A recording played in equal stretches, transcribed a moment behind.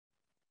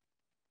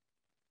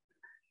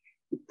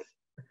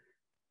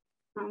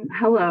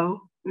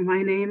Hello,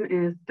 my name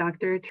is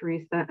Dr.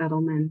 Theresa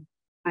Edelman.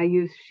 I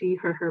use she,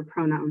 her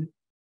pronouns.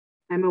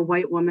 I'm a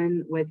white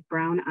woman with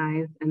brown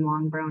eyes and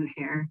long brown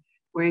hair,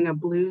 wearing a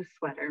blue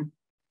sweater.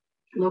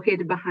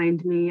 Located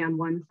behind me on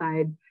one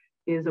side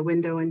is a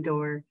window and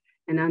door,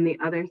 and on the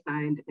other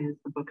side is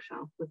a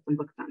bookshelf with some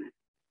books on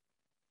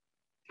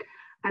it.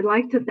 I'd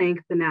like to thank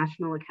the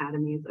National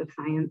Academies of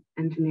Science,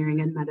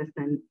 Engineering, and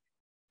Medicine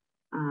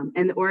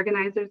and the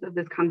organizers of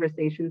this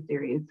conversation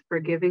series for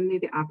giving me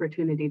the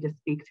opportunity to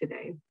speak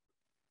today,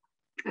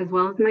 as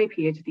well as my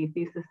PhD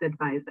thesis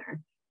advisor,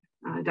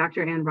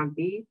 Dr. Ann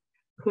Rugby,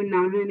 who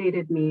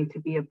nominated me to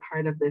be a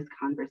part of this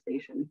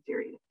conversation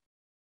series.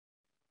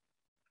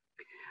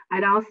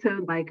 I'd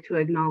also like to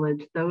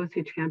acknowledge those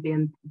who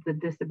championed the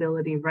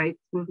disability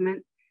rights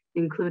movement,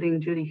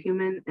 including Judy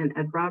Heumann and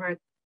Ed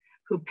Roberts,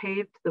 who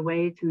paved the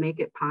way to make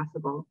it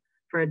possible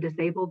for a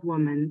disabled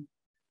woman,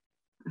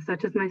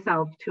 such as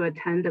myself, to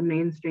attend a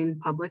mainstream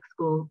public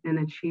school and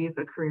achieve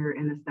a career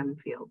in a STEM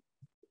field.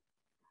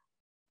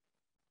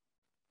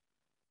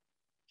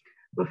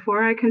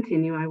 Before I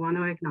continue, I want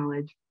to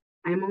acknowledge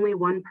I am only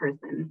one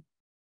person.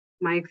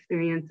 My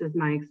experience is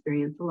my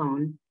experience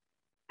alone.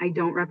 I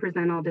don't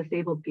represent all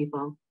disabled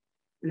people,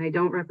 and I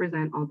don't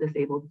represent all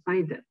disabled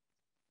scientists.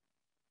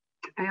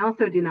 I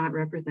also do not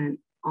represent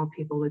all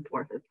people with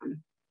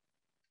dwarfism.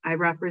 I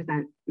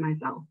represent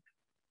myself.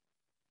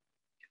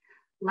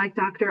 Like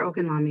Dr.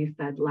 Okunlami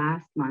said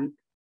last month,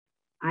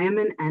 I am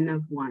an N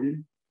of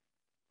 1.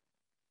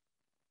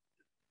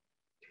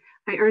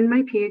 I earned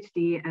my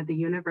PhD at the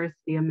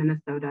University of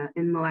Minnesota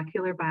in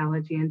molecular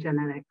biology and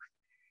genetics,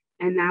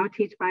 and now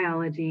teach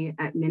biology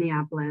at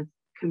Minneapolis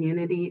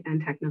Community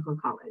and Technical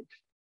College.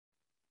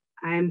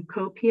 I am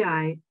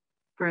co-PI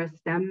for a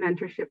STEM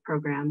mentorship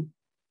program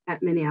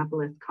at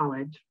Minneapolis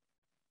College.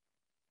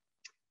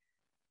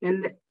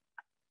 And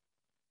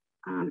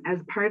as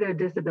part of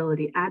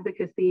disability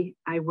advocacy,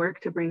 I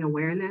work to bring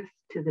awareness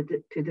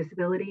to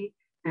disability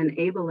and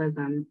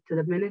ableism to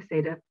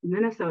the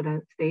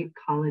Minnesota State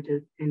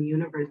Colleges and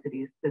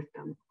Universities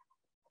system.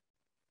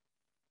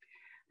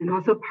 I'm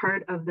also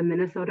part of the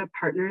Minnesota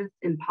Partners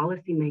in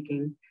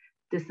Policymaking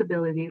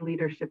Disability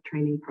Leadership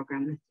Training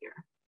Program this year.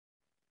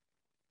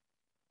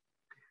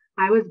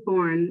 I was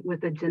born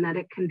with a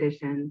genetic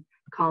condition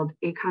called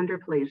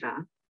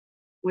achondroplasia,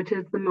 which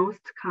is the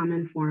most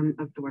common form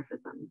of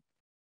dwarfism.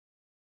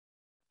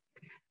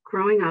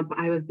 Growing up,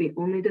 I was the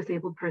only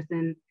disabled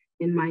person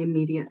in my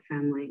immediate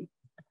family.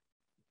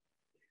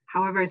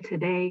 However,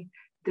 today,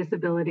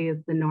 disability is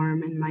the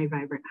norm in my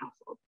vibrant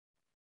household.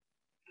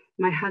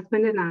 My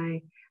husband and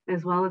I,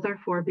 as well as our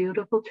 4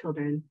 beautiful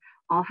children,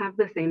 all have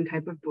the same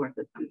type of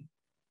dwarfism.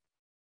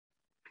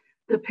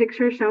 The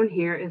picture shown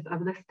here is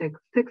of the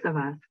 6 of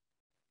us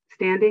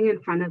standing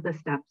in front of the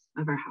steps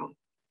of our house.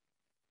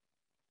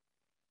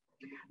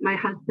 My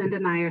husband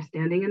and I are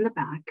standing in the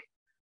back.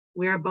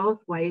 We are both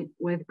white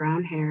with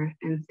brown hair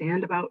and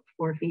stand about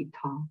 4 feet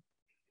tall.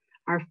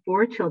 Our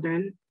 4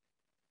 children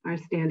are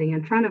standing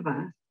in front of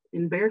us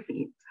in bare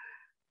feet.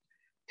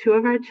 2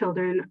 of our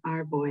children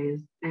are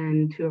boys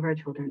and 2 of our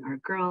children are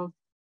girls.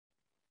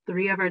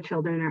 3 of our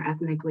children are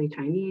ethnically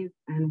Chinese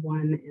and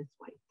 1 is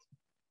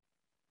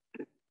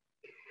white.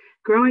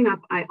 Growing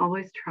up, I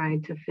always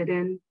tried to fit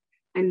in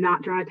and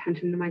not draw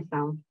attention to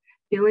myself,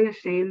 feeling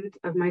ashamed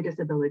of my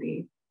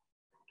disability.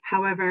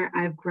 However,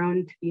 I've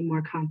grown to be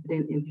more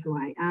confident in who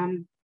I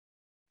am.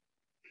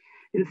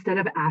 Instead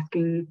of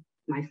asking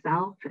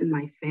myself and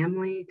my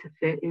family to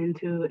fit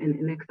into an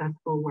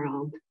inaccessible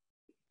world,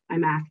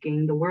 I'm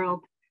asking the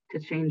world to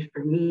change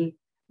for me,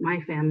 my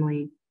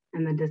family,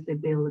 and the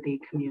disability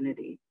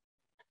community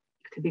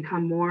to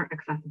become more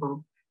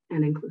accessible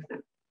and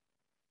inclusive.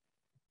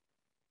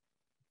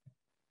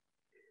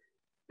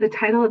 The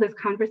title of this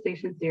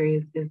conversation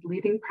series is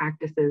Leading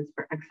Practices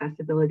for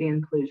Accessibility and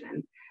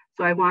Inclusion,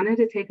 so I wanted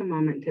to take a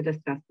moment to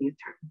discuss these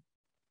terms.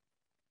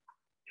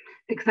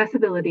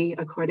 Accessibility,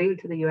 according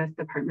to the U.S.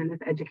 Department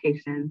of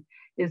Education,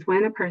 is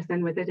when a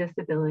person with a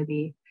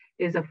disability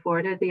is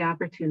afforded the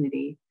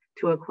opportunity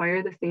to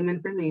acquire the same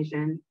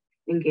information,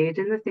 engage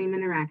in the same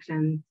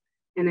interactions,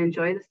 and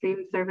enjoy the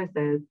same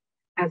services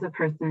as a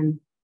person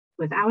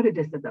without a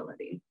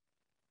disability.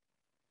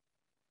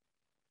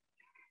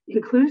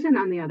 Inclusion,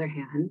 on the other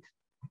hand,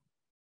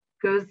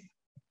 goes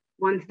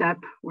one step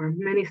or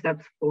many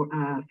steps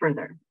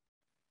further.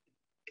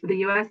 The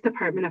U.S.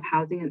 Department of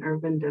Housing and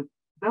Urban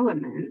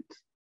Development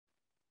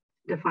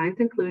defines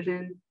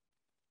inclusion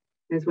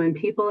as when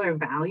people are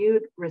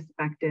valued,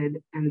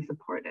 respected, and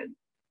supported.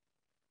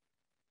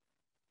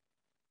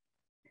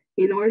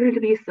 In order to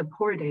be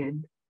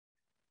supported,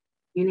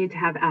 you need to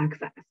have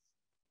access.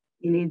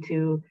 You need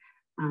to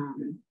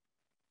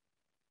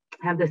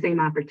have the same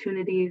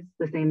opportunities,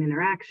 the same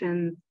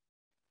interactions,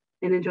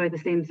 and enjoy the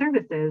same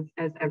services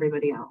as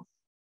everybody else.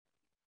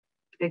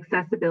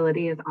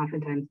 Accessibility is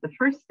oftentimes the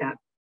first step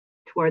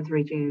towards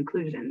reaching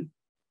inclusion.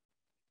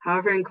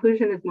 However,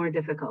 inclusion is more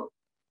difficult,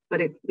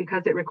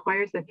 because it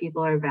requires that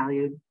people are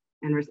valued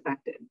and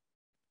respected.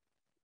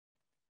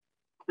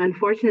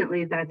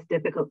 Unfortunately, that's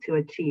difficult to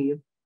achieve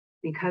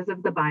because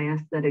of the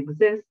bias that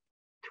exists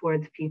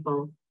towards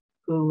people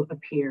who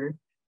appear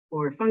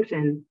or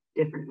function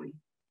differently.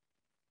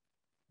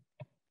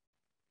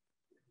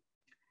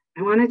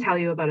 I want to tell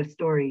you about a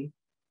story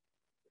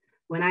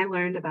when I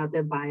learned about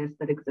the bias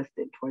that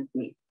existed towards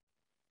me.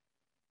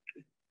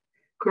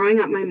 Growing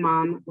up, my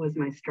mom was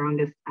my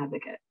strongest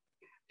advocate.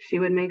 She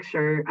would make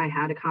sure I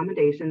had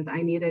accommodations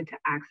I needed to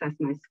access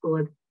my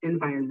school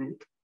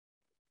environment.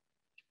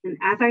 And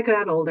as I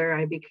got older,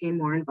 I became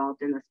more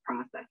involved in this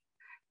process,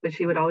 but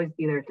she would always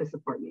be there to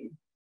support me.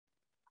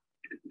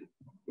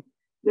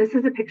 This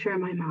is a picture of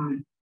my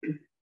mom.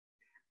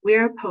 We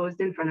are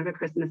posed in front of a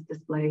Christmas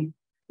display.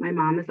 My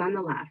mom is on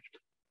the left.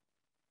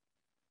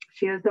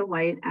 She is a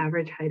white,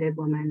 average-heighted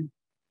woman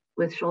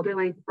with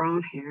shoulder-length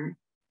brown hair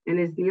and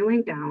is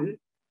kneeling down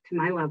to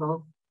my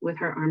level with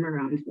her arm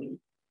around me.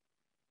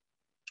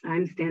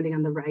 I'm standing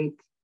on the right,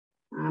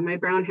 my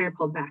brown hair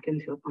pulled back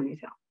into a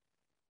ponytail.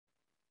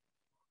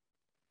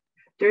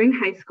 During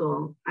high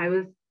school, I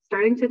was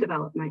starting to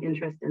develop my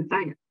interest in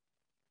science.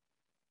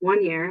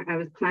 One year, I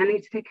was planning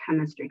to take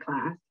chemistry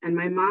class, and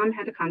my mom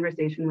had a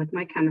conversation with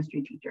my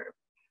chemistry teacher,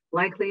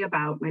 likely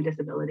about my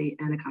disability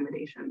and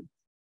accommodations.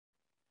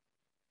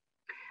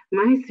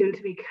 My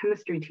soon-to-be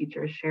chemistry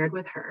teacher shared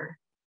with her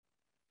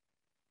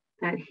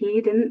that he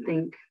didn't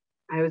think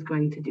I was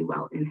going to do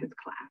well in his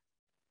class,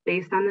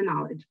 based on the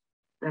knowledge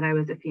that I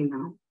was a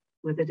female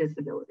with a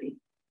disability,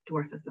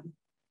 dwarfism.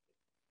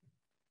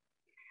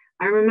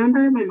 I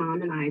remember my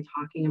mom and I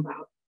talking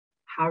about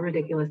how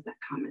ridiculous that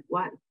comment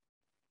was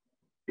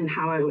and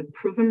how I would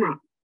prove him wrong,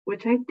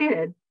 which I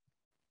did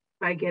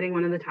by getting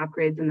one of the top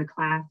grades in the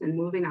class and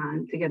moving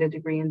on to get a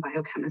degree in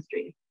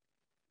biochemistry.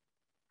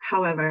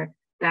 However,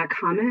 that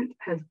comment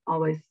has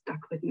always stuck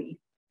with me,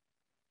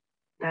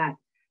 that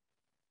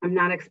I'm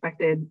not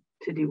expected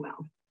to do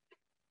well.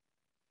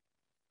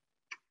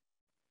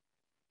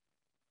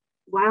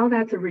 While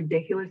that's a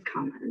ridiculous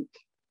comment,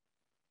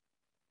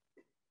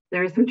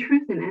 there is some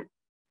truth in it.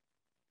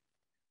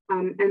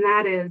 And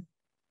that is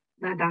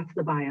that that's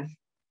the bias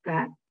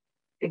that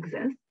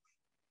exists.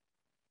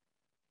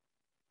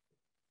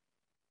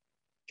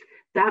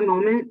 That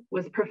moment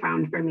was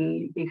profound for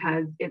me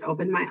because it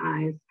opened my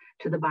eyes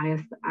to the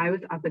bias that I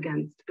was up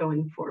against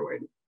going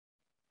forward.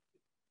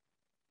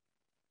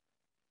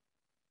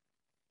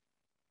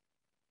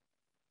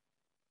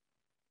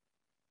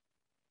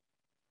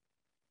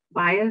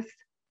 Bias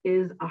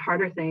is a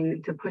harder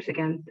thing to push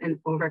against and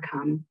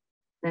overcome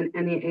than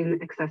any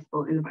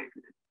inaccessible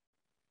environment.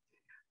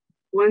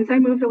 Once I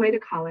moved away to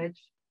college,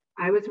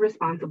 I was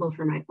responsible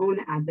for my own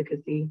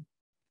advocacy.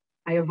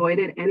 I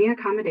avoided any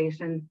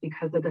accommodations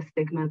because of the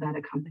stigma that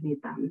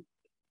accompanied them.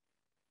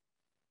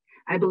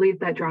 I believed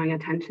that drawing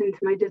attention to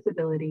my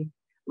disability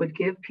would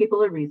give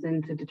people a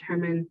reason to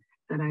determine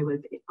that I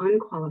was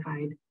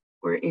unqualified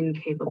or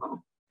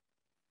incapable.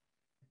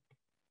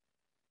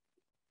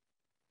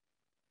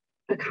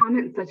 A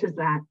comment such as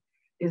that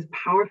is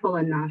powerful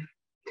enough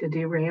to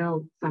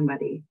derail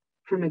somebody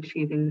from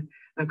achieving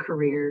a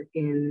career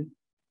in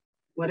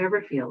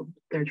whatever field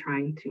they're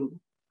trying to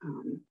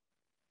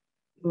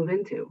move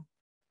into.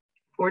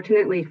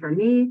 Fortunately for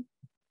me,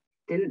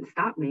 didn't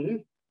stop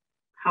me.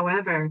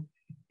 However,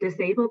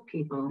 disabled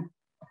people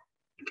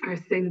are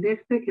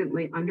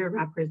significantly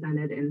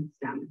underrepresented in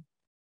STEM.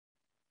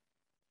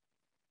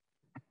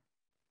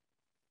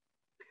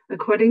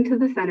 According to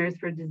the Centers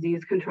for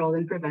Disease Control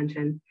and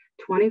Prevention,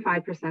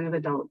 25% of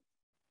adults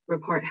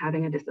report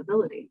having a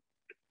disability.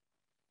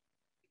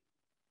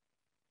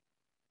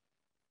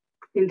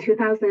 In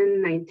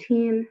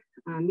 2019,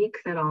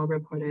 Meeks et al.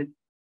 Reported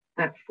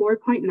that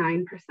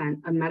 4.9%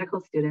 of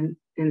medical students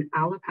in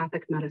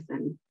allopathic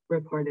medicine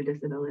report a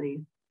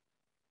disability.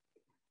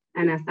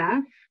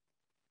 NSF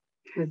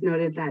has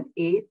noted that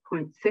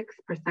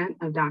 8.6%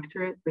 of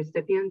doctorate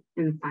recipients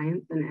in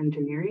science and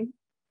engineering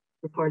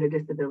report a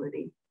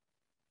disability.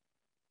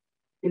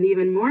 And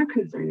even more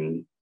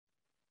concerning,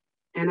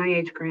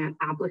 NIH grant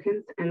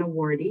applicants and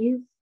awardees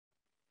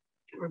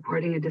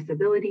reporting a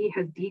disability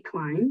has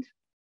declined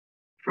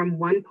from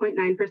 1.9%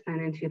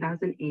 in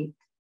 2008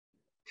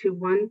 to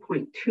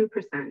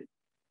 1.2%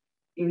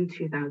 in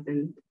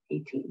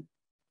 2018.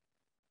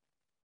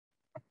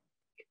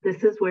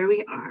 This is where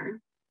we are,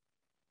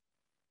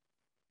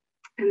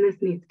 and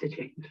this needs to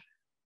change.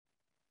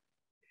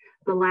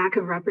 The lack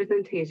of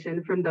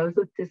representation from those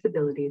with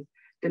disabilities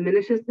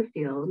diminishes the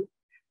field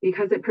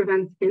because it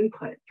prevents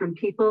input from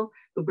people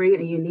who bring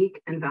a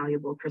unique and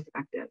valuable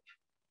perspective.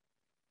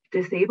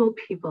 Disabled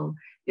people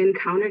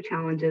encounter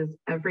challenges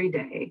every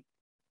day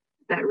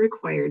that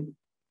required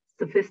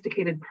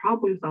sophisticated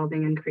problem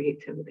solving and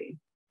creativity.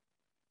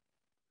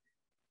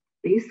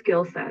 These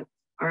skill sets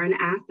are an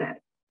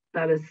asset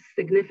that is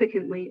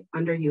significantly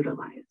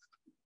underutilized.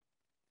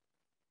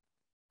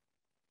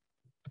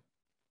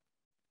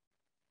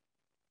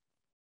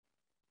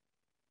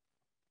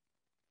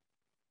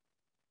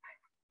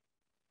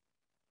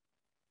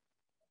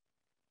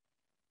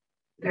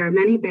 There are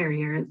many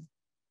barriers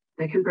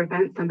that can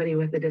prevent somebody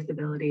with a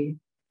disability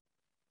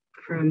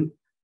from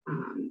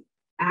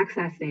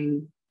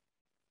accessing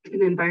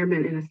an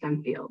environment in a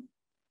STEM field.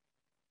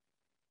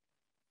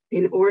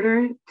 In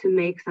order to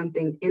make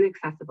something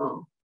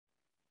inaccessible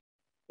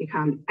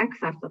become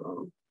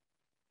accessible,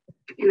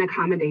 an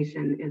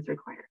accommodation is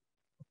required.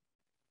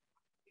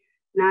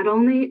 Not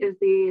only is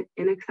the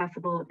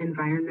inaccessible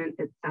environment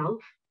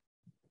itself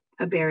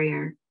a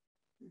barrier,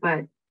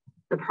 but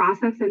the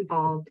process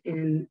involved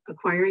in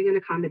acquiring an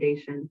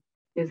accommodation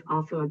is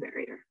also a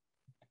barrier.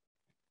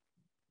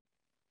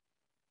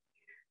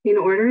 In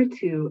order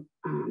to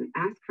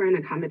ask for an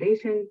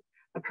accommodation,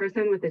 a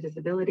person with a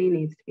disability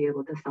needs to be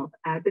able to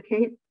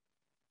self-advocate.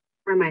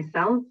 For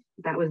myself,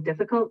 that was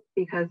difficult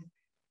because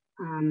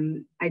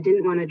I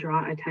didn't want to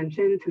draw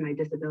attention to my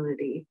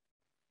disability.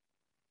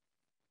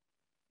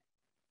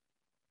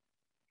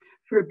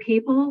 For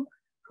people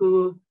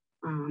who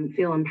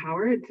feel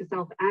empowered to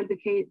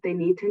self-advocate, they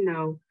need to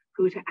know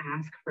who to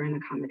ask for an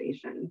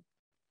accommodation.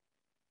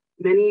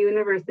 Many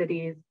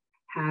universities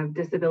have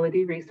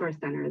disability resource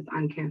centers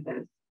on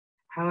campus.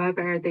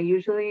 However, they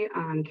usually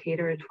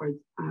cater towards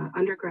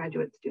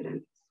undergraduate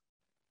students.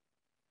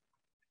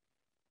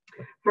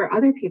 For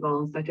other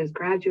people, such as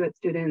graduate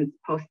students,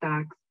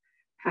 postdocs,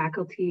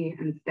 faculty,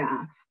 and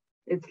staff,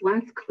 it's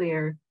less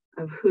clear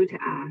of who to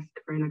ask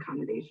for an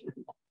accommodation.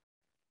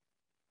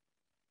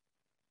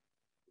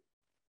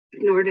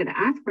 In order to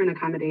ask for an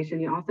accommodation,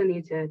 you also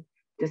need to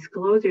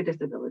disclose your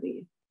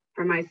disability.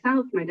 For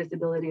myself, my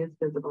disability is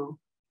visible.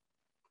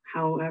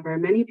 However,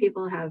 many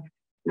people have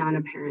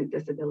non-apparent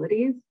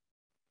disabilities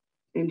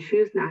and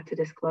choose not to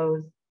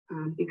disclose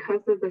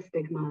because of the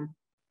stigma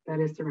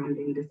that is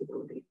surrounding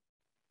disability.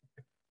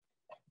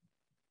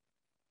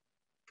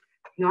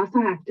 You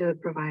also have to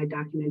provide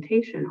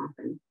documentation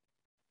often.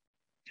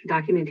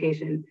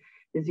 Documentation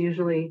is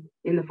usually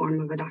in the form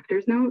of a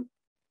doctor's note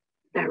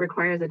that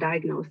requires a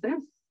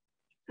diagnosis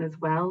as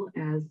well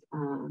as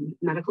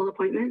medical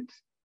appointment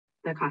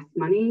that costs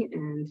money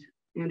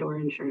and or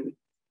insurance.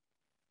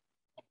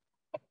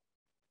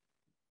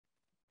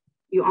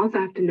 You also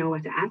have to know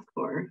what to ask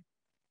for.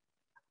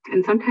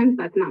 And sometimes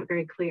that's not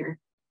very clear,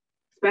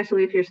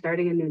 especially if you're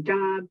starting a new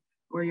job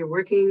or you're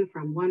working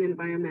from one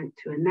environment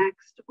to a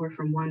next or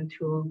from one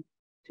tool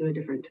to a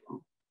different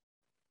tool.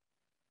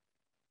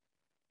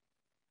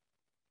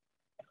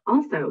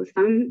 Also,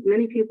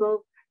 many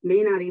people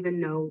may not even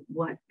know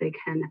what they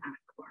can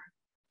ask for.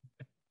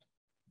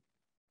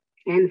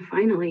 And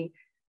finally,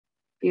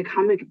 the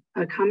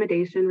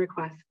accommodation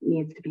request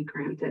needs to be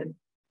granted.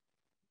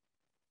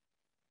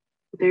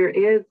 There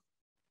is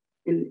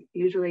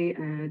usually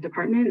a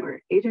department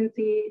or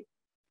agency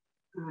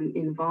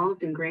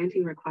involved in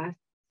granting requests.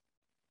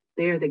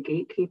 They are the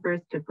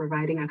gatekeepers to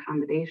providing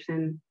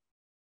accommodation,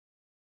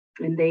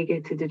 and they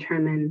get to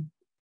determine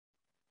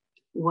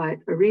what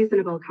a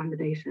reasonable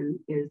accommodation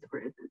is or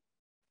isn't.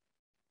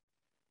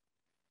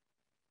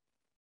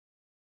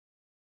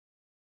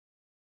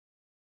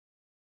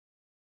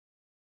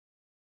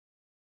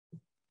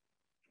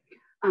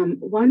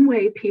 One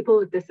way people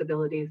with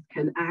disabilities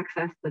can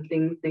access the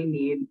things they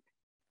need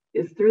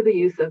is through the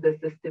use of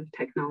assistive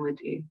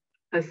technology.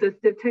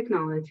 Assistive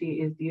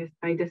technology is used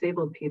by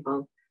disabled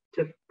people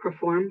to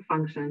perform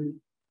functions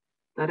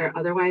that are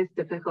otherwise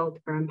difficult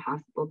or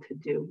impossible to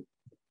do.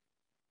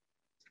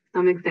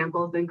 Some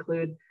examples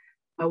include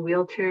a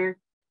wheelchair,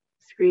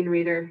 screen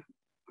reader,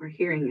 or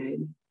hearing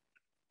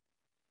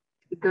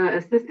aid. The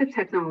assistive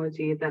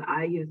technology that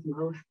I use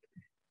most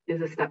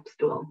is a step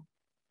stool.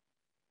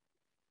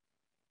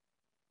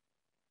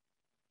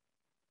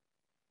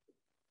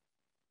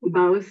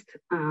 Most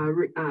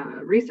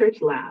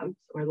research labs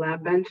or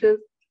lab benches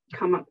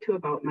come up to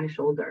about my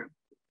shoulder.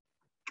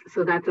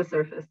 So that's a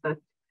surface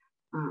that's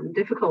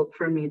difficult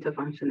for me to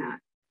function at.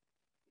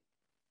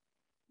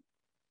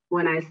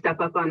 When I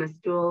step up on a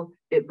stool,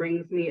 it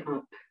brings me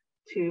up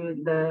to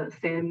the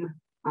same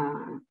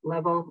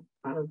level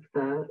of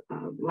the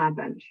lab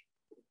bench.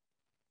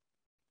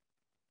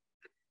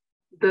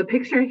 The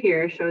picture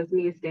here shows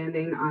me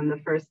standing on the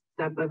first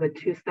step of a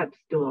two-step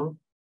stool.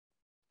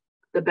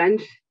 The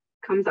bench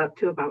comes up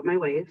to about my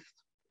waist.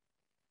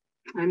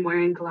 I'm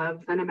wearing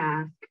gloves and a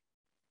mask,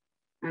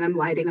 and I'm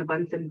lighting a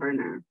Bunsen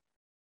burner.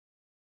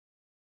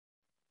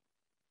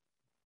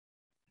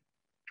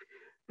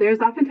 There's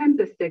oftentimes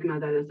a stigma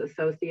that is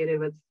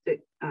associated with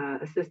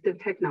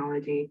assistive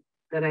technology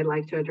that I'd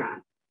like to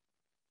address.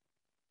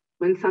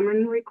 When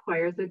someone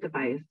requires a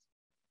device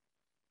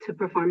to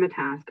perform a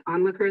task,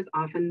 onlookers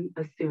often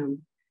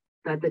assume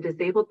that the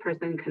disabled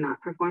person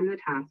cannot perform the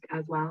task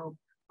as well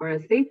or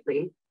as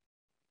safely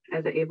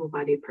as an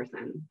able-bodied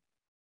person.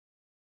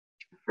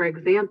 For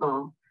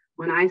example,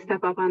 when I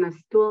step up on a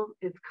stool,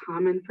 it's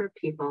common for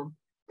people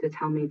to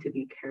tell me to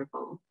be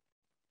careful.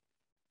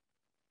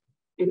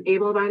 An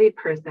able-bodied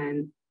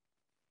person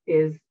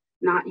is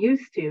not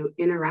used to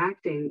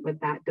interacting with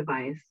that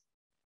device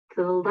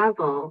to the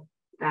level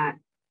that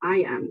I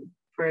am.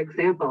 For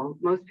example,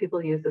 most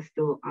people use a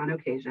stool on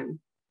occasion,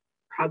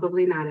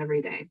 probably not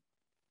every day.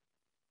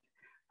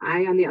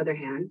 I, on the other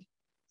hand,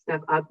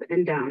 step up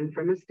and down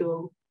from a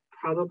stool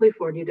probably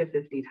 40 to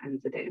 50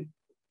 times a day.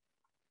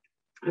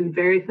 I'm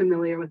very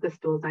familiar with the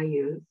stools I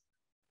use.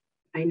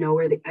 I know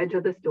where the edge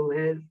of the stool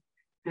is,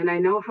 and I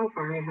know how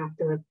far I have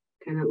to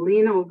kind of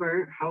lean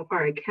over, how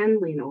far I can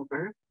lean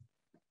over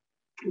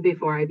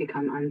before I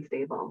become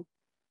unstable.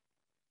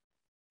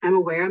 I'm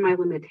aware of my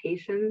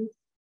limitations,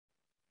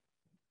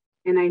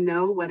 and I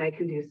know what I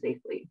can do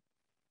safely.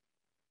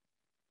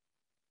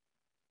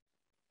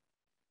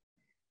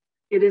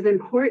 It is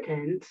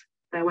important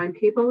that when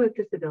people with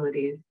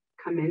disabilities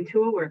come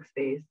into a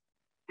workspace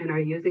and are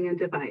using a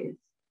device,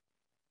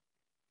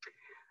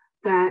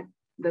 that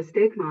the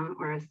stigma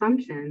or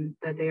assumption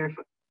that they are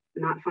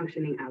not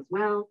functioning as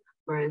well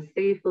or as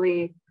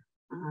safely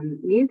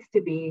needs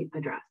to be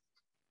addressed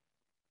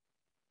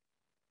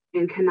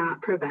and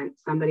cannot prevent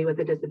somebody with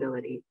a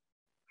disability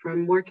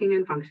from working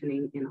and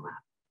functioning in a lab.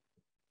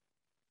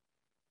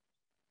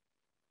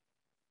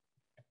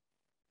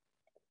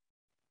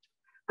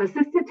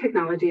 Assistive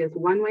technology is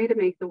one way to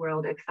make the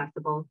world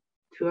accessible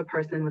to a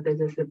person with a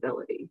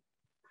disability.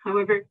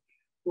 However,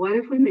 what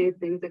if we made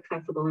things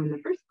accessible in the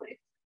first place?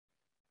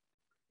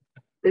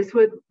 This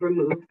would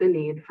remove the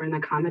need for an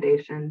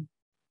accommodation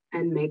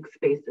and make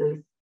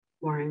spaces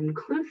more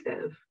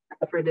inclusive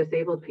for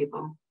disabled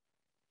people.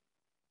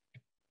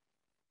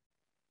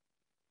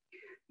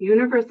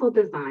 Universal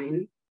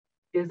design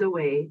is a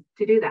way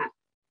to do that.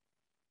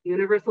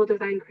 Universal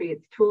design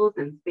creates tools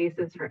and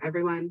spaces for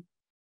everyone.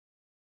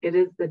 It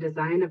is the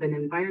design of an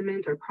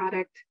environment or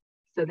product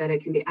so that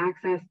it can be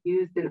accessed,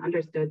 used, and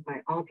understood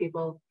by all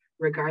people,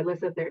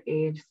 regardless of their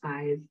age,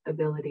 size,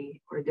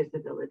 ability, or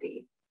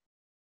disability.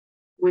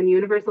 When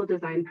universal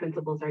design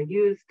principles are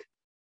used,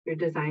 you're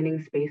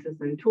designing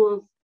spaces and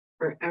tools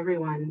for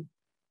everyone,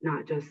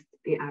 not just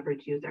the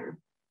average user.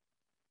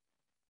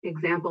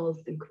 Examples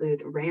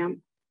include ramp,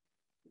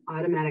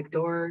 automatic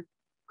door,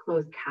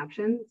 closed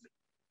captions.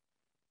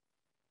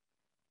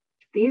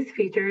 These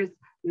features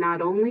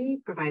not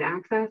only provide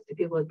access to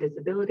people with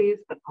disabilities,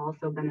 but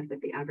also benefit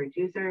the average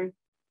user.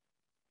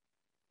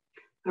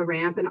 A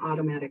ramp and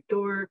automatic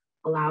door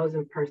allows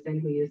a person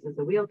who uses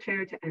a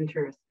wheelchair to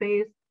enter a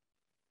space.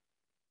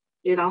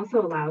 It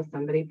also allows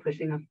somebody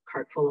pushing a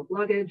cart full of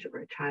luggage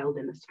or a child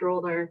in a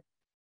stroller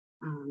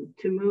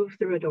to move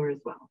through a door as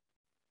well.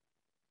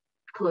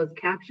 Closed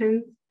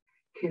captions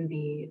can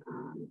be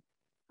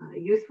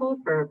useful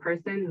for a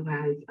person who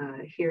has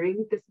a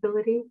hearing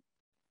disability,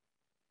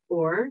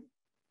 or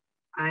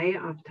I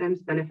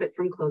oftentimes benefit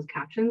from closed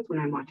captions when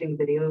I'm watching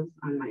videos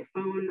on my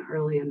phone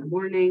early in the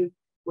morning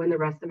when the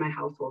rest of my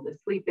household is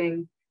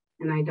sleeping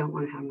and I don't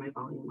want to have my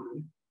volume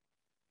on.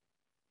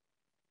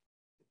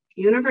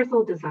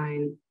 Universal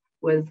design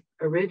was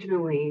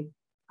originally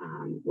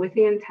with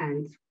the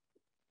intent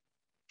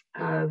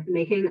of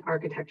making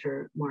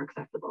architecture more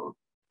accessible,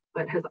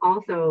 but has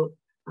also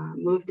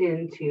moved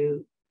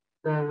into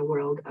the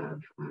world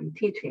of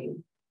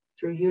teaching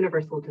through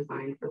universal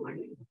design for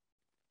learning.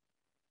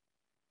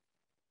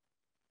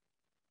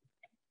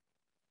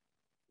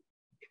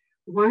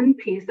 One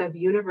piece of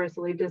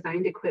universally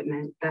designed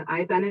equipment that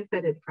I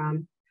benefited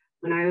from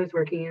when I was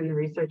working in the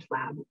research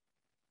lab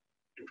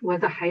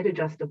was a height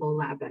adjustable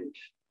lab bench.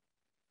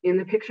 In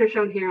the picture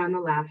shown here on the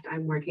left,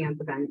 I'm working at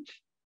the bench.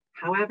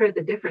 However,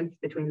 the difference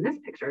between this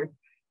picture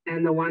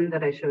and the one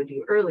that I showed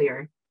you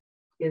earlier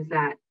is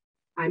that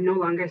I'm no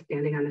longer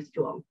standing on a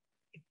stool.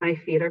 My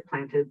feet are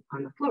planted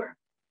on the floor.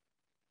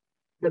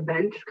 The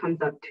bench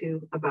comes up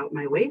to about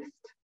my waist,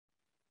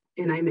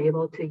 and I'm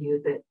able to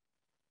use it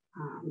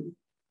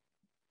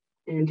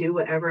and do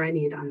whatever I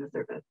need on the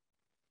surface.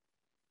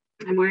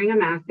 I'm wearing a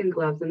mask and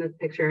gloves in this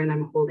picture, and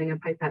I'm holding a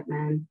pipette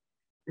pen.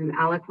 I'm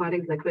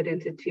aliquoting liquid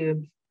into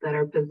tubes that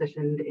are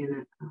positioned in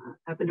an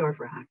Eppendorf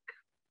rack.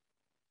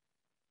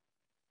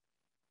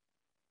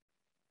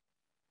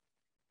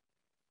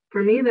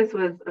 For me, this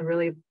was a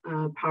really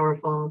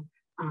powerful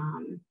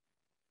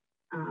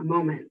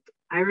moment.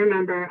 I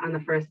remember on the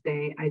first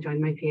day I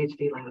joined my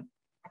PhD lab.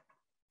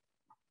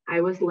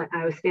 I was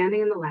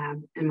standing in the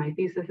lab, and my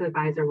thesis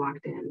advisor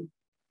walked in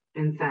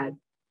and said,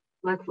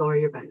 "Let's lower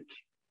your bench."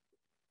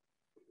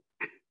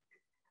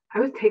 I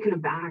was taken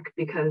aback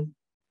because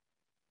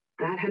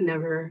that had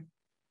never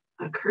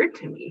occurred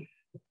to me.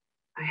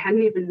 I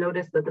hadn't even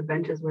noticed that the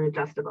benches were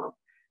adjustable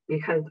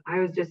because I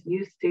was just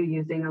used to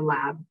using a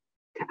lab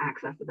to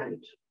access a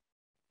bench.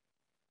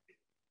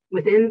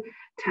 Within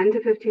 10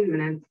 to 15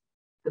 minutes,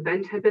 the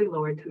bench had been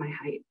lowered to my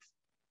height.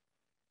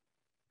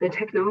 The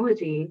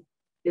technology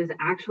is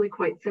actually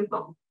quite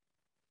simple.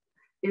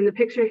 In the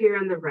picture here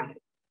on the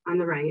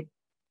right,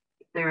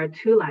 there are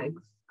two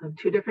legs of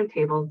two different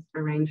tables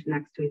arranged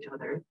next to each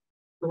other.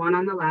 The one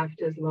on the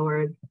left is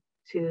lowered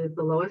to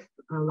the lowest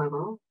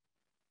level,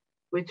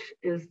 which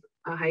is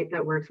a height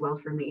that works well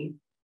for me.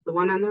 The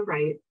one on the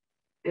right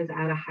is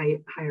at a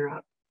height higher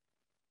up.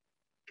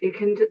 It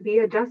can be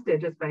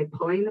adjusted just by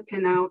pulling the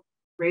pin out,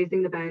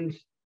 raising the bench,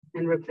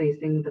 and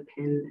replacing the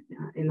pin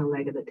in the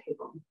leg of the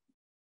table.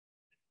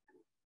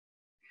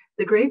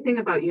 The great thing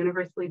about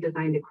universally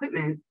designed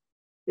equipment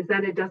is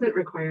that it doesn't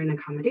require an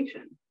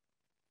accommodation.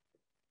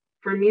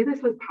 For me,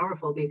 this was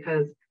powerful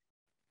because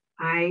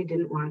I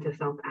didn't want to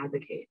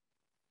self-advocate.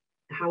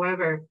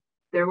 However,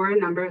 there were a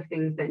number of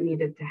things that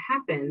needed to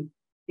happen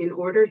in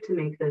order to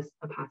make this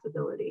a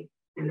possibility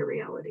and a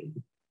reality.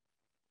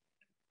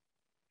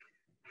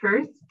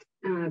 First,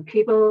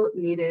 people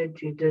needed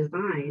to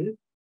design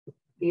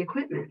the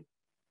equipment.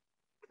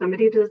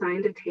 Somebody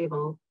designed a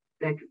table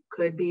that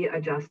could be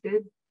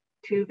adjusted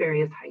to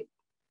various heights.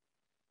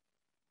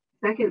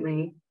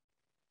 Secondly,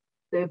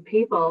 the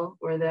people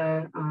or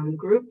the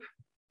group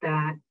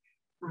that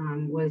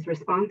was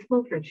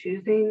responsible for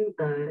choosing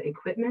the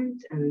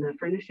equipment and the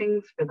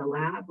furnishings for the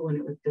lab when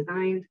it was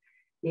designed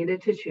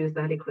needed to choose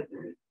that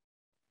equipment.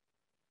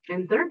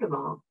 And third of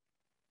all,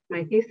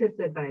 my thesis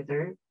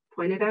advisor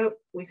pointed out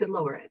we could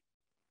lower it.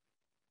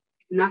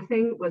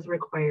 Nothing was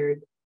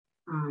required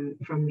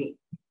from me.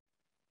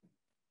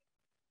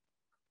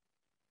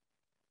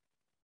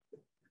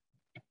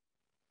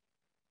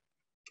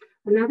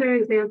 Another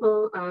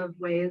example of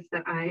ways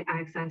that I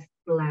accessed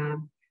the lab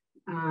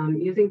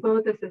using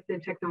both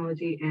assisted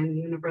technology and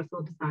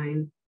universal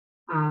design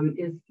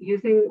is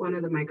using one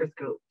of the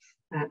microscopes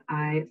that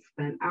I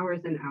spent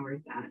hours and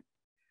hours at.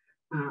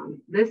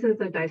 This is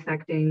a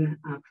dissecting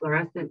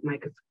fluorescent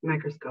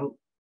microscope.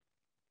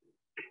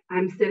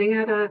 I'm sitting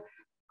at a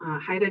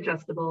height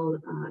adjustable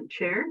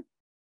chair,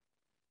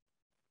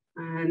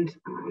 and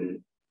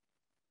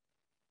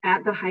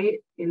at the height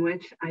in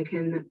which I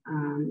can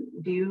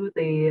view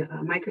the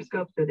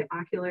microscope through the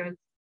oculars,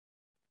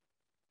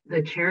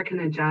 the chair can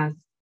adjust,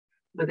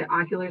 but the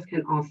oculars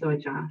can also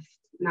adjust,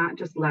 not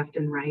just left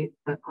and right,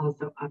 but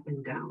also up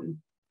and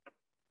down.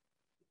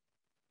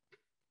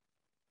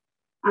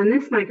 On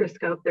this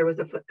microscope, there was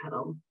a foot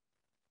pedal.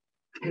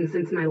 And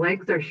since my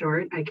legs are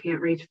short, I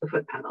can't reach the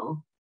foot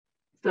pedal.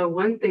 So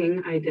one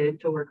thing I did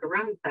to work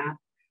around that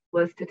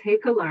was to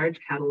take a large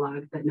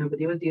catalog that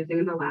nobody was using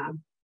in the lab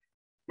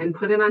and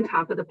put it on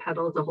top of the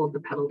pedal to hold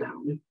the pedal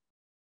down.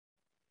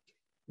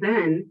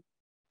 Then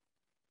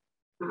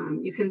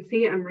you can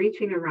see I'm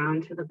reaching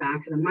around to the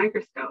back of the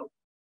microscope.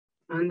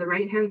 On the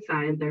right-hand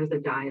side, there's a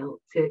dial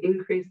to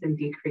increase and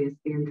decrease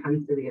the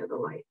intensity of the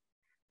light.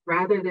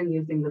 Rather than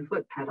using the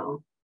foot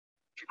pedal,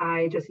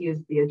 I just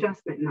used the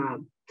adjustment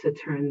knob to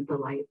turn the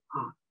light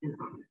off and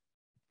on.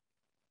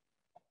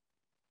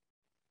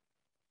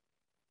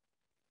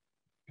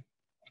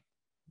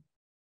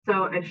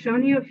 So I've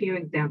shown you a few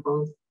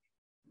examples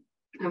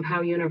of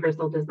how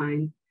universal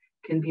design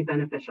can be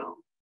beneficial,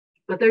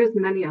 but there's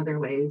many other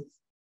ways.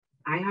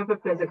 I have a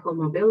physical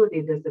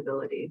mobility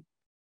disability,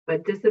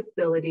 but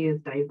disability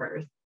is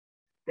diverse.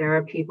 There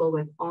are people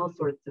with all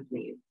sorts of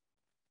needs.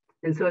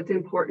 And so it's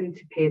important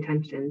to pay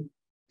attention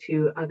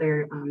to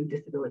other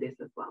disabilities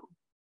as well.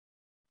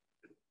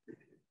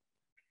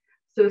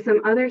 So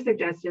some other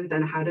suggestions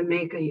on how to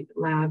make a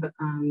lab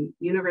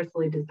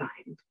universally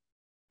designed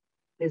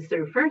is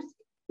through first,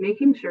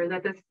 making sure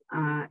that the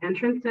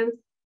entrances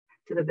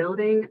to the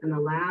building and the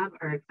lab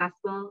are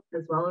accessible,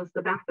 as well as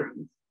the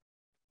bathrooms.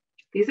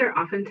 These are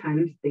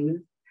oftentimes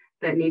things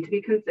that need to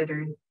be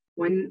considered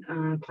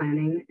when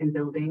planning and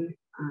building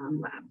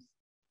labs.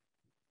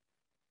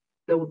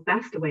 The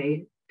best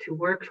way to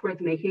work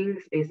towards making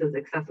spaces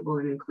accessible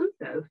and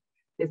inclusive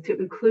is to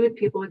include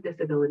people with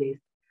disabilities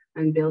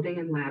on building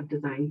and lab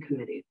design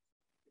committees.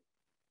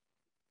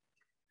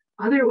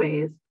 Other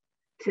ways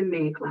to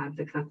make labs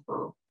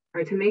accessible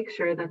are to make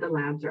sure that the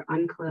labs are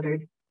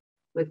uncluttered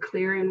with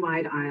clear and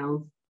wide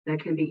aisles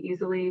that can be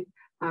easily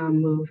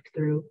moved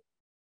through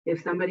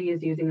if somebody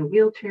is using a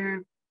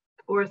wheelchair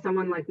or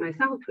someone like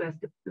myself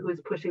who is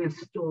pushing a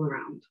stool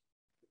around.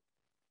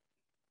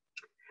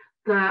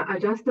 The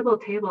adjustable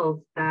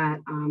tables that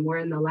were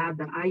in the lab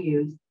that I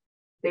used,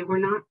 they were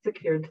not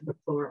secured to the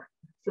floor.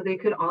 So they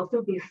could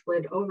also be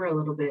slid over a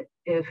little bit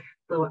if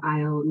the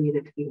aisle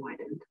needed to be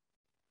widened.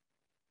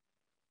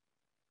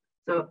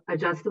 So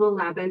adjustable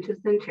lab benches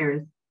and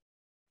chairs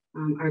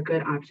are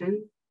good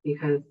options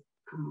because,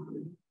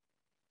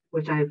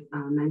 which I've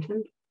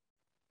mentioned.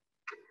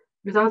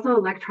 There's also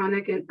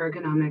electronic and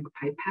ergonomic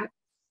pipettes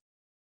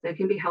that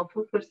can be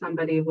helpful for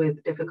somebody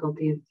with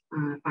difficulties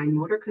fine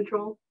motor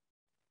control.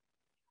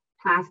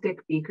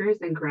 Plastic beakers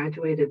and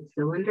graduated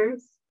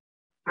cylinders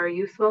are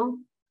useful.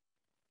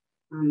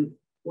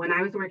 When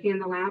I was working in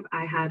the lab,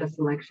 I had a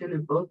selection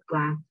of both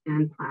glass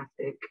and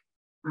plastic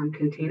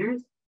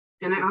containers,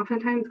 and I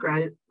oftentimes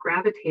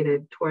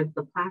gravitated towards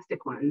the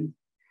plastic ones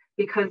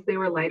because they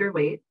were lighter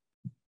weight.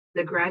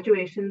 The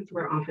graduations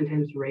were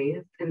oftentimes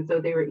raised, and so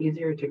they were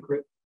easier to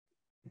grip,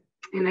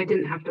 and I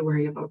didn't have to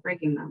worry about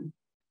breaking them.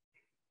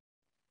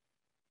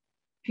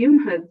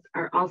 Fume hoods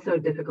are also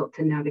difficult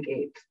to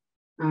navigate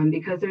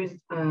because there's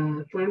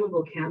a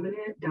flammable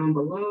cabinet down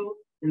below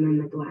and then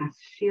the glass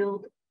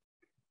shield.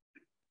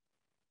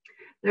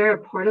 There are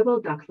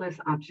portable ductless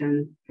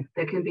options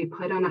that can be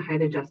put on a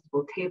height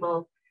adjustable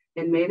table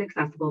and made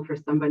accessible for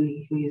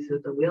somebody who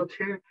uses a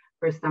wheelchair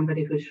or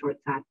somebody who's short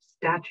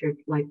statured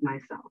like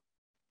myself.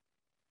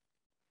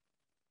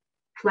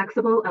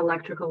 Flexible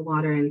electrical,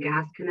 water, and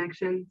gas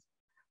connections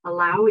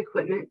allow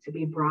equipment to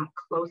be brought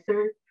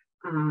closer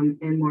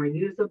and more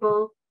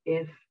usable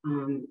if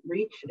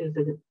reach is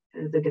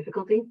a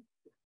difficulty.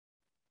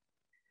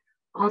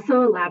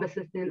 Also, a lab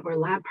assistant or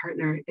lab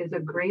partner is a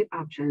great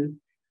option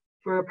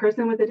for a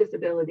person with a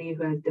disability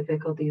who has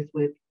difficulties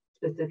with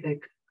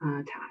specific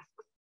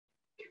tasks,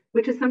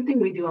 which is something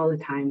we do all the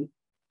time.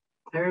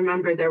 I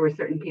remember there were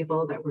certain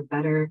people that were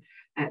better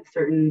at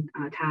certain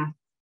tasks,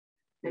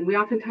 and we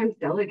oftentimes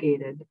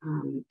delegated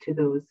to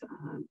those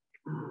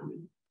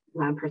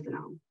lab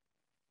personnel.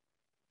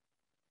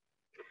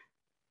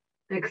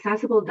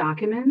 Accessible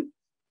documents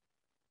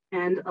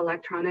and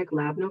electronic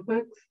lab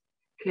notebooks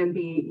can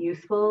be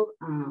useful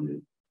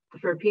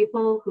for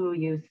people who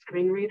use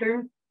screen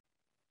reader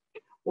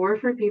or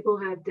for people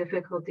who have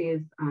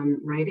difficulties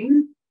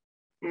writing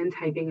and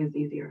typing is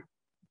easier.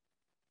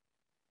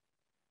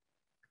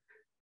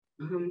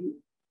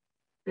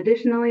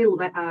 Additionally,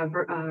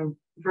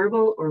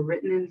 verbal or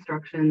written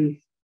instructions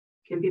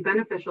can be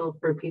beneficial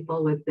for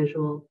people with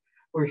visual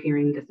or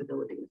hearing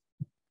disabilities.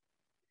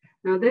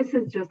 Now, this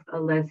is just a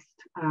list,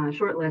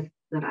 short list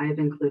that I've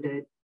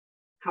included.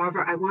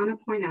 However, I want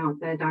to point out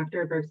that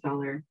Dr.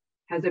 Bergstaller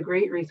has a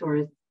great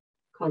resource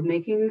called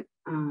Making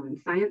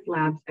Science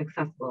Labs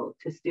Accessible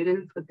to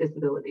Students with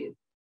Disabilities.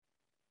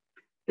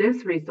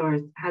 This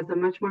resource has a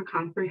much more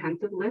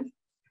comprehensive list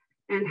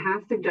and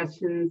has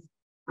suggestions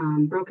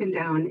broken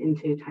down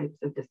into types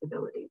of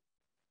disabilities.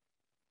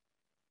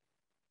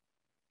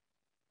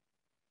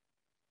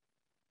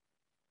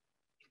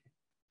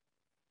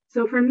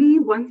 So for me,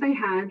 once I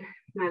had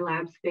my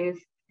lab space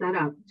set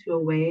up to a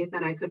way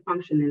that I could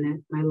function in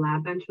it, my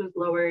lab bench was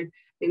lowered,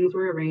 things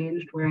were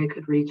arranged where I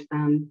could reach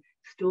them,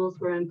 stools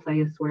were in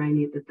place where I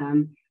needed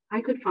them,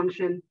 I could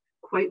function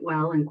quite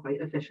well and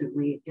quite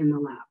efficiently in the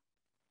lab.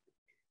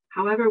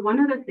 However, one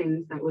of the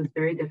things that was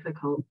very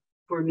difficult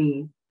for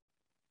me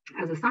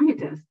as a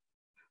scientist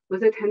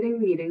was attending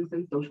meetings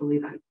and social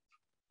events.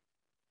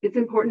 It's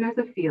important as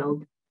a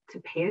field to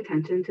pay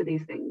attention to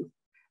these things,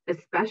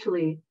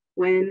 especially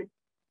when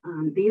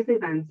these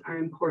events are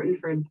important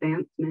for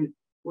advancement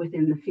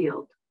within the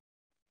field.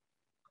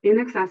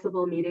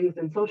 Inaccessible meetings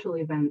and social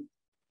events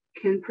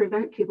can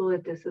prevent people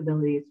with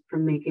disabilities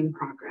from making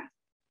progress.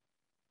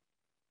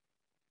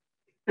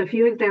 A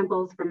few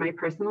examples from my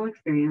personal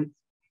experience: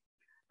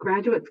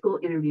 graduate school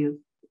interviews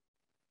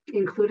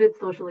included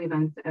social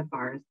events at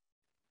bars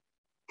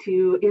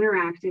to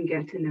interact and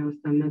get to know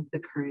some of the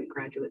current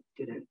graduate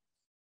students.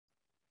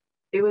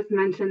 It was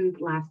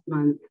mentioned last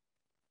month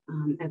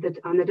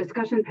on the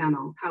discussion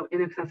panel how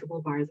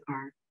inaccessible bars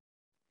are.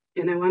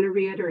 And I want to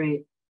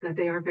reiterate that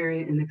they are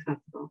very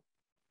inaccessible.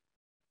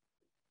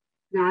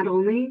 Not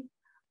only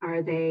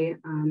are they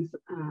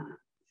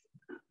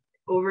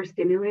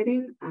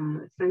overstimulating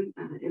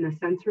in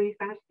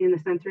a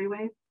sensory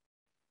way,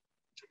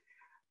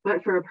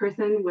 but for a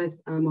person with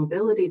a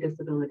mobility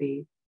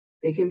disability,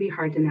 they can be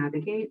hard to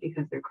navigate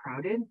because they're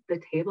crowded.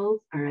 The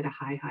tables are at a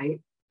high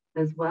height,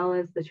 as well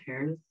as the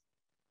chairs,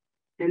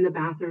 and the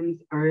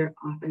bathrooms are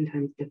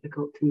oftentimes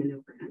difficult to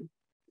maneuver in.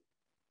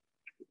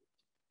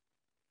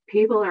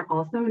 People are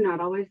also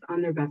not always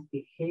on their best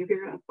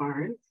behavior at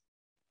bars.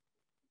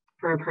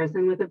 For a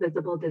person with a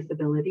visible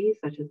disability,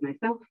 such as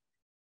myself,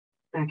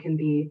 that can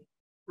be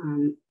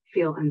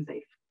feel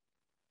unsafe.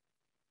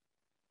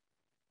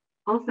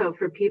 Also,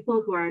 for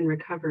people who are in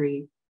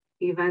recovery,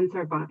 events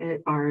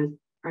at bars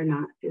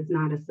is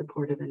not a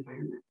supportive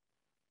environment.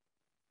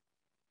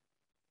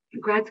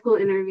 Grad school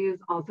interviews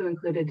also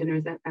included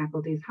dinners at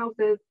faculty's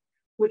houses,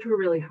 which were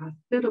really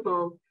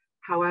hospitable.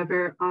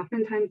 However,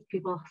 oftentimes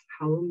people's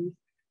homes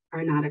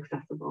are not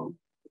accessible.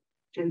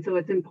 And so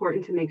it's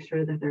important to make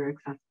sure that there are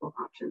accessible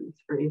options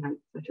for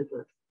events such as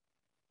this.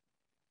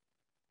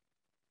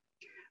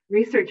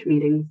 Research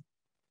meetings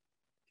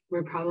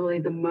were probably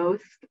the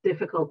most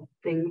difficult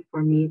thing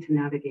for me to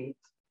navigate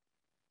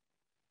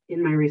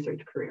in my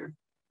research career.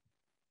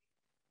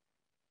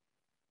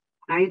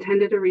 I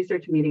attended a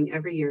research meeting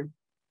every year.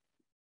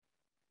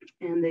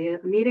 And the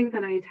meeting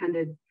that I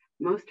attended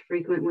most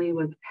frequently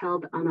was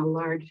held on a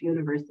large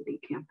university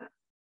campus.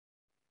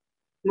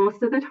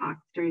 Most of the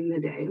talks during the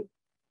day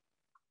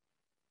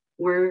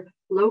were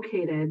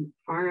located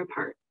far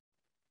apart.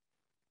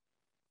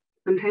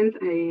 Sometimes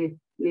I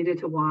needed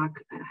to walk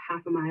a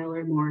half a mile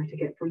or more to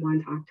get from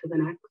one talk to the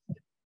next,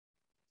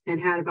 and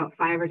had about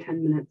 5 or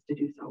 10 minutes to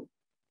do so.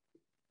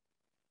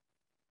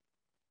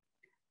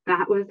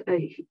 That was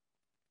a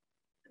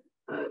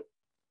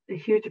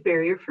huge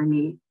barrier for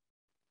me.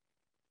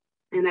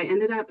 And I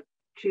ended up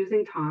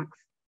choosing talks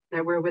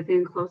that were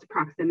within close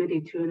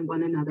proximity to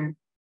one another,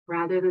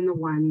 rather than the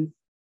ones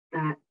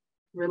that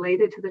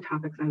related to the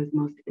topics I was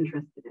most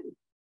interested in.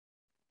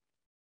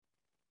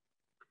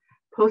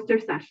 Poster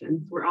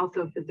sessions were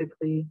also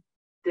physically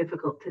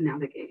difficult to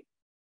navigate.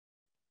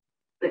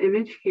 The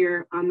image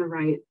here on the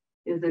right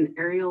is an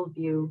aerial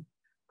view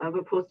of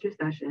a poster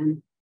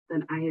session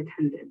that I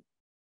attended.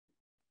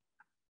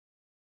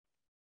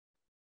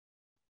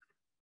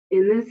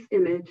 In this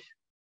image,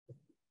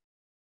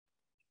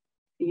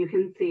 you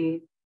can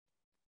see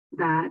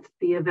that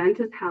the event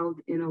is held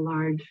in a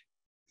large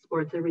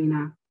sports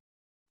arena.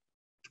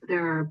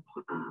 There are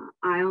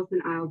aisles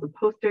and aisles of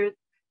posters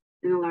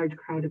and a large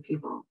crowd of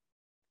people.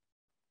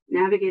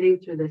 Navigating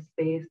through this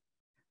space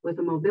with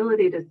a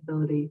mobility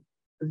disability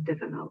was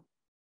difficult.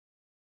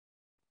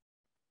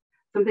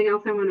 Something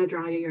else I want to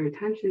draw your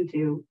attention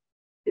to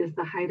is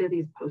the height of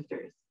these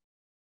posters.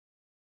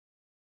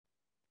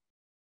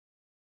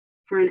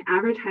 For an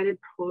average heighted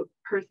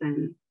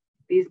person,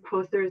 these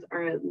posters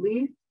are at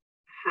least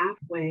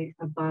halfway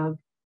above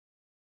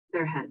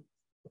their heads.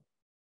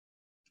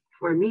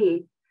 For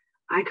me,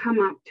 I come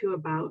up to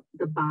about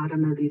the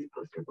bottom of these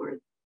poster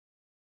boards.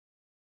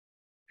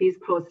 These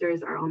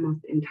posters are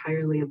almost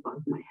entirely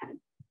above my head.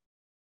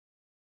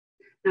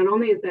 Not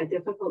only is that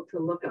difficult to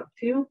look up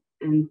to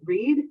and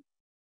read,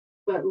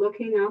 but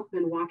looking up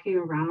and walking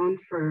around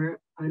for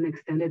an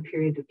extended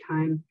period of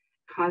time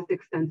caused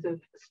extensive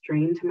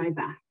strain to my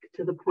back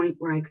to the point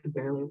where I could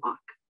barely walk.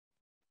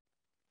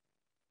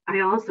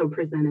 I also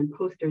presented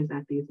posters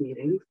at these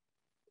meetings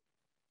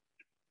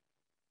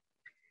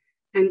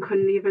and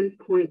couldn't even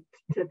point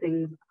to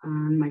things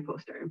on my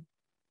poster.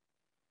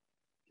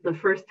 The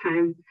first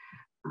time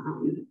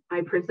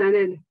I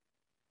presented,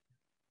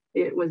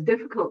 it was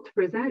difficult to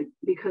present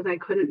because I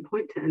couldn't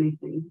point to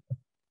anything.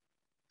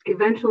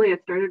 Eventually, I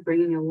started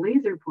bringing a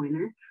laser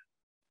pointer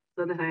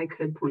so that I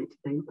could point to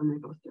things on my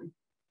poster.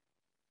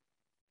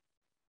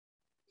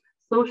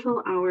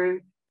 Social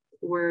hours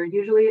were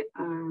usually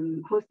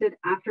hosted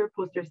after a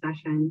poster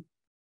session.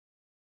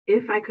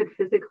 If I could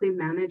physically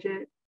manage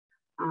it,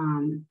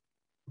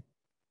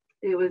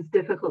 it was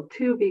difficult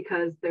too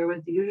because there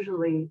was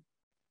usually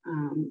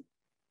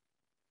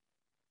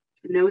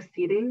no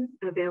seating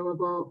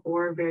available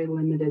or very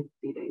limited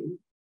seating.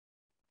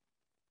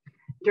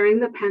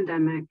 During the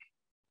pandemic,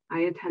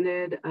 I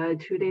attended a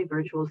 2-day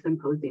virtual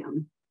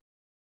symposium.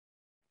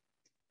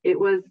 It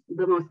was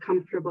the most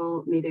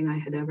comfortable meeting I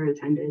had ever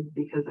attended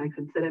because I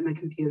could sit at my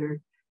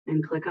computer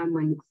and click on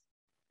links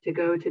to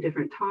go to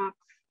different talks,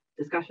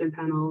 discussion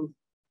panels,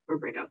 or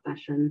breakout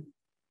sessions.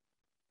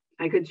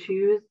 I could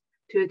choose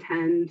to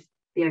attend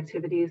the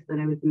activities that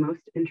I was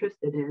most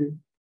interested in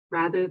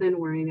rather than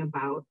worrying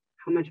about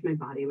how much my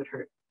body would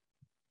hurt.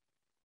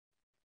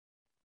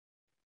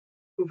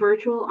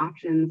 Virtual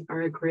options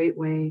are a great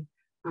way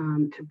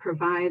to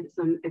provide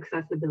some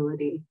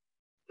accessibility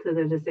to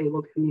the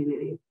disabled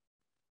community.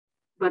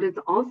 But it's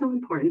also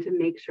important to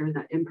make sure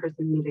that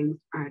in-person meetings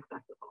are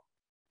accessible.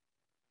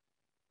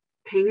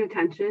 Paying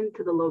attention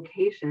to the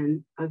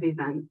location of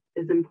events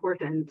is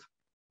important.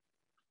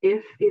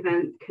 If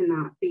events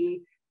cannot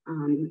be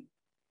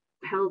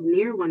held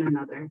near one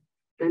another,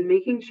 then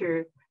making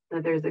sure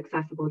that there's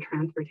accessible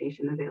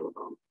transportation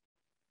available.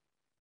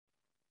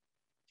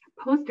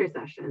 Poster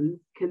sessions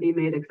can be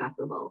made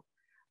accessible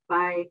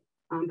by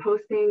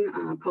posting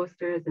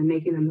posters and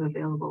making them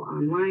available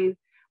online,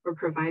 or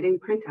providing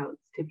printouts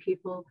to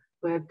people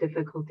who have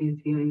difficulties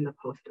viewing the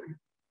poster.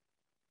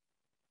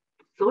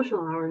 Social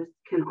hours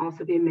can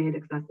also be made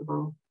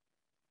accessible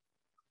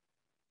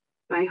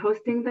by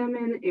hosting them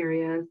in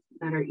areas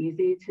that are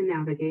easy to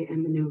navigate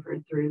and maneuver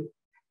through,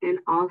 and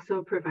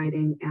also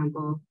providing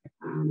ample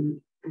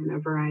and a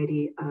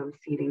variety of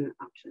seating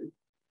options.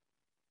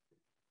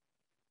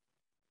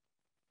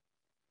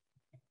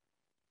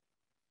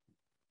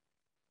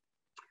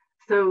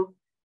 So,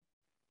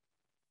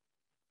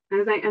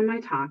 as I end my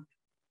talk,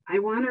 I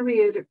want to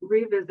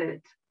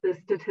revisit the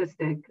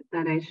statistic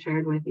that I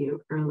shared with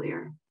you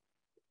earlier,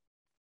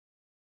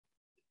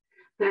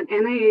 that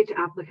NIH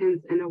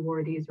applicants and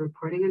awardees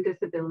reporting a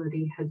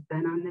disability has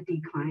been on the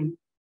decline.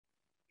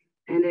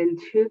 And in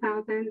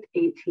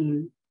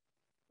 2018,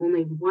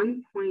 only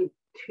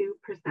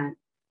 1.2%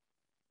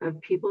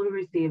 of people who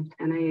received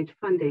NIH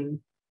funding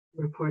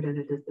reported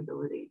a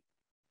disability.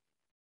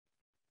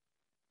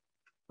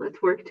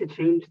 Let's work to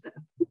change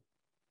this.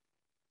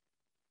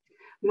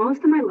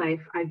 Most of my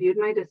life, I viewed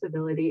my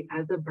disability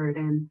as a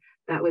burden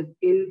that was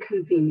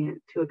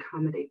inconvenient to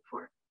accommodate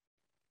for.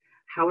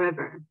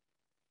 However,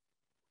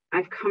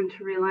 I've come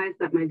to realize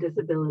that my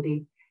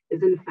disability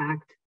is in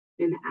fact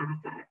an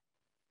asset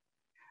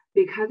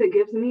because it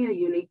gives me a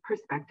unique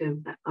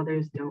perspective that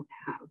others don't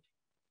have.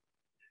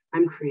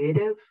 I'm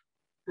creative,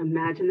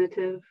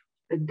 imaginative,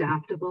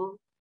 adaptable,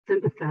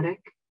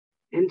 sympathetic,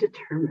 and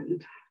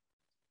determined.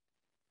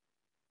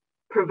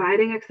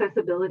 Providing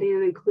accessibility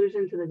and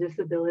inclusion to the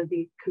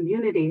disability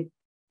community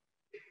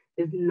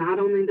is not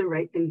only the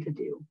right thing to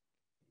do,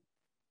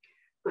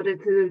 but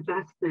it's an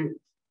investment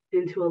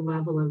into a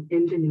level of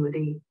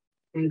ingenuity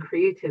and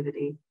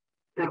creativity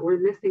that we're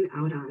missing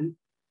out on.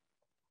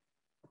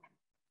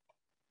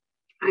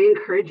 I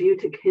encourage you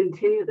to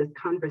continue this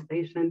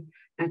conversation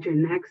at your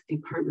next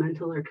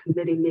departmental or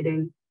committee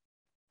meeting.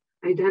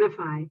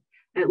 Identify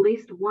at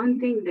least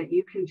one thing that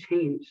you can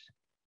change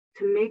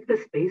to make the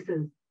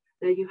spaces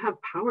that you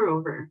have power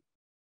over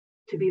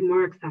to be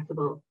more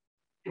accessible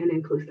and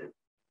inclusive.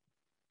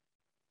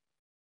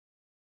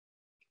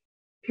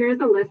 Here's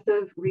a list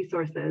of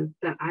resources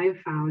that I've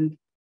found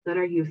that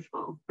are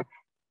useful.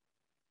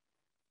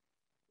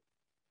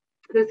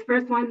 This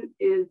first one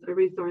is a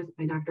resource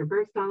by Dr.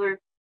 Bergstaller,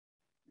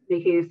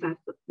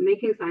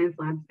 making science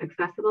labs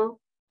accessible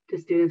to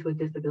students with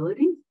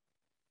disabilities.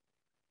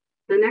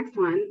 The next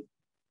one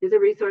is a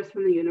resource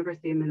from the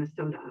University of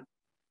Minnesota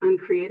on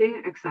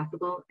creating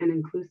accessible and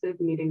inclusive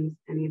meetings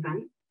and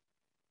events.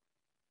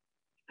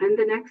 And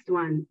the next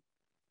one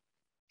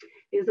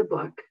is a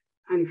book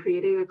on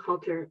creating a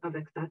culture of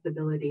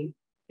accessibility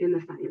in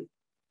the science.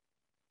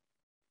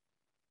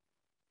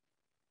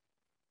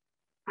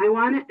 I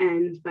want to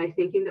end by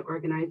thanking the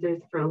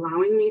organizers for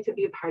allowing me to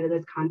be a part of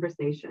this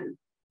conversation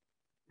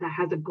that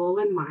has a goal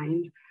in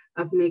mind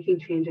of making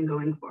change and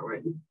going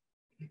forward.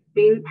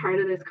 Being part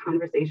of this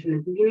conversation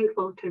is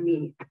meaningful to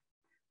me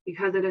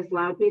because it has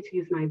allowed me to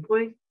use my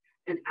voice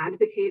and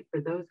advocate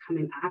for those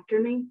coming after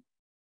me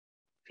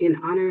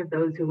in honor of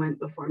those who went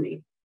before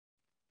me.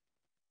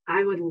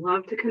 I would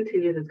love to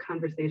continue this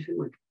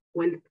conversation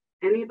with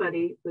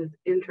anybody who's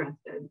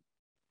interested.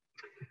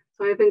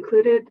 So I've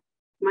included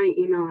my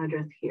email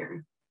address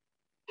here,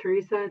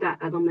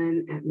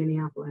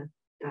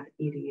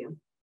 Theresa.Edelman@minneapolis.edu.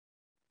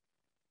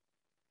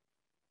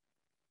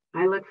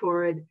 I look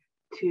forward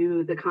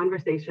to the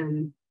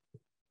conversations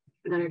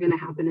that are going to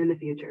happen in the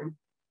future.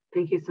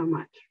 Thank you so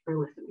much for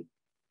listening.